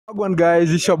One guys,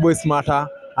 it's your boy Smarter,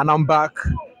 and I'm back.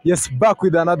 Yes, back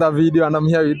with another video, and I'm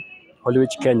here with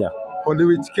Weeehh Kenya.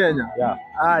 Weeehh Kenya. Yeah.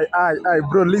 Aye,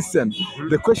 bro. Listen,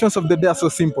 the questions of the day are so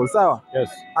simple, sawa?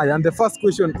 Yes. Aye, and the first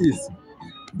question is,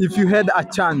 if you had a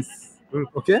chance,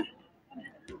 okay,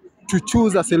 to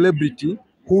choose a celebrity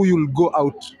who you'll go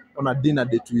out on a dinner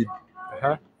date with,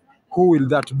 who will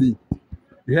that be?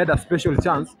 You had a special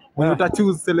chance. When you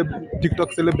choose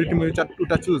TikTok celebrity, when you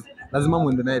choose, lazima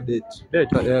muende naye date.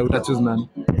 Utachoose nani?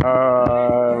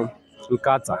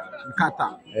 Nkatha.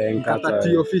 Nkatha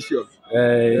T official.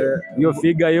 Hiyo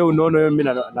figa hiyo unaona hiyo mimi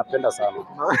napenda sana.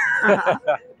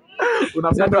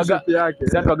 Unapenda shape yake.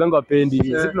 Sasa waganga wapendi.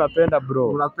 Sisi tunapenda bro.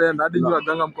 Unapenda hadi nyinyi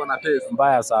waganga mko na taste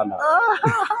mbaya sana.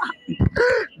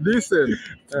 Listen,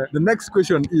 the next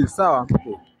question is, sawa?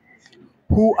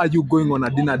 Who are you going on a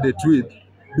dinner date with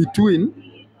between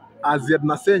Aziad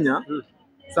Nasenya,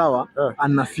 sawa,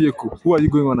 and Nasieku? Who are you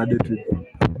going on a date with?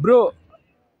 Bro,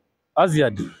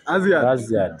 Aziad.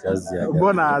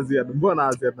 Mbona Aziad?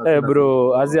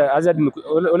 Bro, Aziad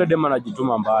ule dema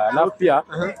anajituma mbaya. Alafu pia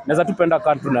naweza tupenda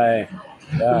kantu na yeye.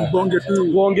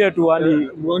 Muongee tu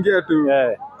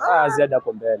yani. Aziad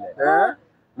hapo mbele.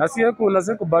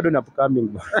 Nasieku bado na upcoming.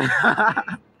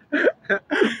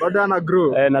 Bado ana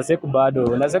grow.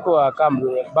 Nasieku akam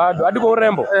bado hadi kwa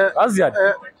urembo. Aziad.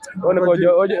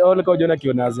 Ole kwa jona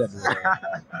kiona Aziad.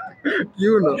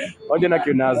 Kiuno. Oje na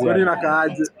kiona Aziad. Kwani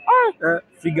nakaaje?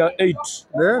 Figure 8.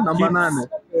 Namba 8.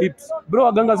 Hips. Bro,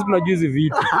 waganga sisi tunajua hizi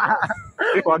vitu.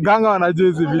 Waganga wanajua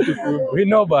hizi vitu kumbe. We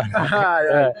know but.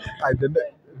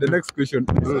 The next question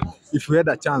is, if you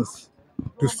had a chance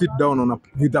to sit down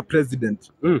with the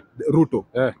president, Ruto,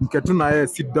 mketu na yeye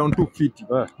sit down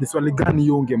 250, ni swali gani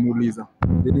hiyo ungemuuliza?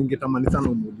 Ndio ungetamani sana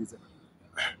umuulize.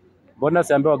 Mbona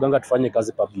siambia waganga tufanye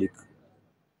kazi public?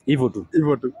 Hivyo tu.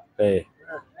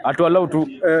 Atualau tu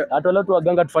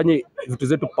waganga tufanye vitu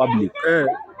zetu public.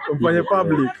 Mfanye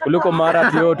public. Kuliko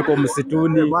mara tu tuko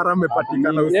msituni. Mara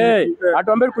amepatikana usiku.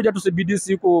 Atuambie kuja tusibidi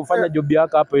siku fanya job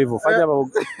yako hapo hivyo. Fanya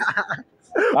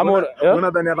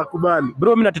unadhani atakubali?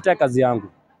 Bro, mimi natetea kazi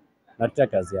yangu.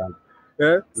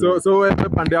 So wewe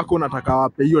pande yako unataka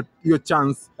wape hiyo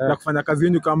chance ya kufanya kazi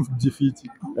yenu kama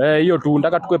mjifichi? Hiyo tu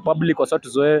nataka tukue public kwa sababu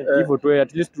tuzoe hivyo tu,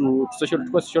 at least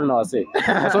social na wase.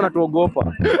 Sasa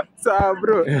natuogopa. So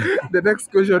bro, the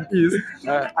next question is,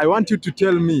 I want you to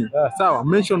tell me, sawa,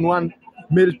 mention one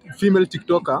female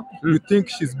TikToker you think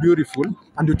she's beautiful,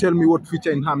 and you tell me what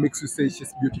feature in her makes you say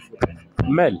she's beautiful.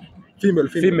 Male?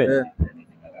 Female.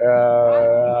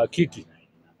 Kiki.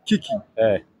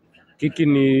 Kiki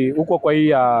ni huko kwa hii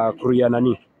ya crew ya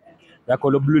nani? Ya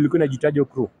Call Blue ilikuwa inajitaja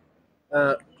crew.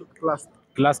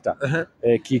 Cluster.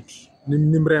 Kiki.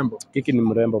 Ni mrembo. Kiki ni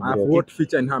mrembo bro. What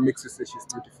feature in her makes you say she's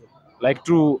beautiful? Like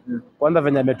true, kwanza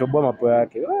venye ametoboa mapo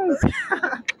yake.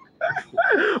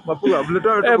 Mapua,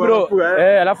 bro.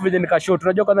 Alafu venye nikashot.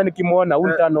 Unajua kwanza nikimuona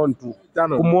turn on tu.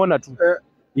 Kumuona tu.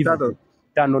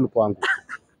 Turn on kwangu.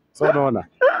 So unaona.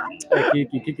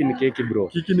 Kiki ni keki bro.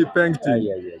 Kiki ni pengti.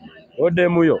 Ode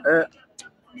muyo.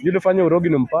 Yule fanya urogi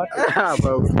nimpate.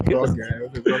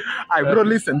 Bro,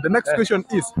 listen. The next question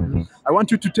is, I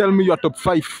want you to tell me your top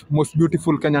 5 most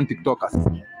beautiful Kenyan TikTokers.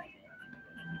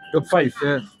 Top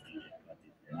 5?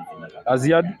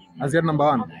 Aziad number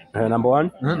 1. Number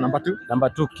 1. Number 2. Number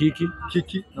 2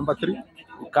 Kiki. Number 3.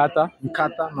 Nkatha.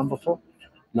 Number 4.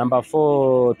 Number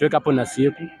 4 tuweka hapo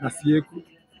Nasieku.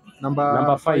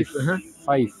 Number 5.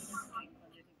 5.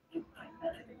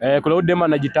 Kuna udema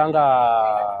anajitanga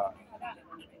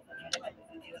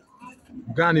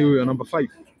gani huyo number 5?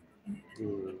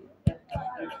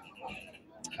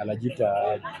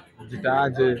 Anajita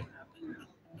aje?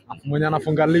 Mwenye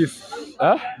anafunga list.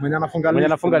 Mwenye anafunga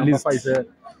list.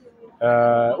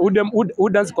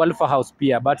 Udance kwa Alpha House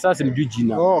pia, but sasa simjui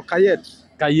jina. Kayet.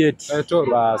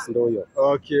 Bas ndio huyo.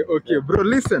 Okay. Bro,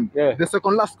 listen. The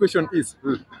second last question is,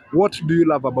 what do you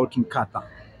love about Nkatha?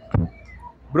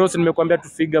 Bro, nimekuambia tu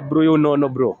figure bro, you unono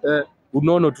bro.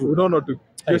 Unono tu.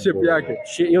 Hiyo shape yake.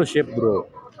 Hiyo shape bro.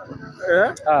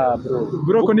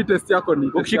 Bro, koni test yako ni.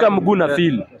 Ukishika mguu na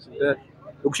feel.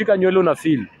 Ukishika nywele una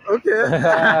feel. Okay.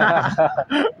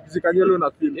 Ukishika nywele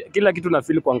una feel. Kila kitu na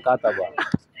feel kwa Nkatha bwana.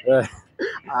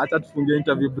 Acha tufungie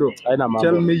interview bro.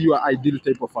 Tell me your ideal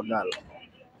type of a girl.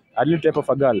 Ideal type of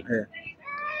a girl?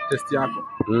 Test yako.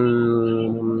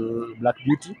 Black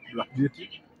beauty.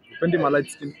 Upendi ma light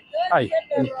skin?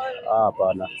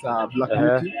 Hapana. Sa black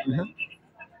beauty.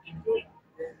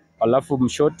 Alafu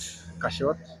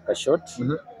kashort.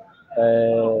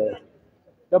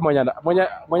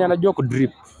 Mwenye anajua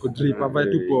kudrip.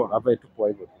 Avae tu poa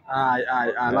hivyo.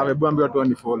 Lawe bwambi watu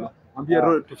wani follow.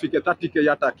 Ambia tufike 30k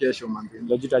hata kesho man.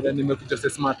 Legit aje. Nimekuja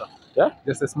smarter. Yeah?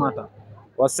 Just smarter.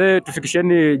 Wase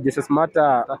tufikisheni Jesus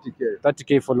Mata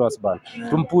 30k followers bana.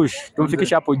 Tumpush,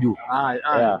 tumfikishe hapo juu.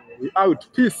 We out.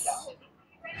 Peace.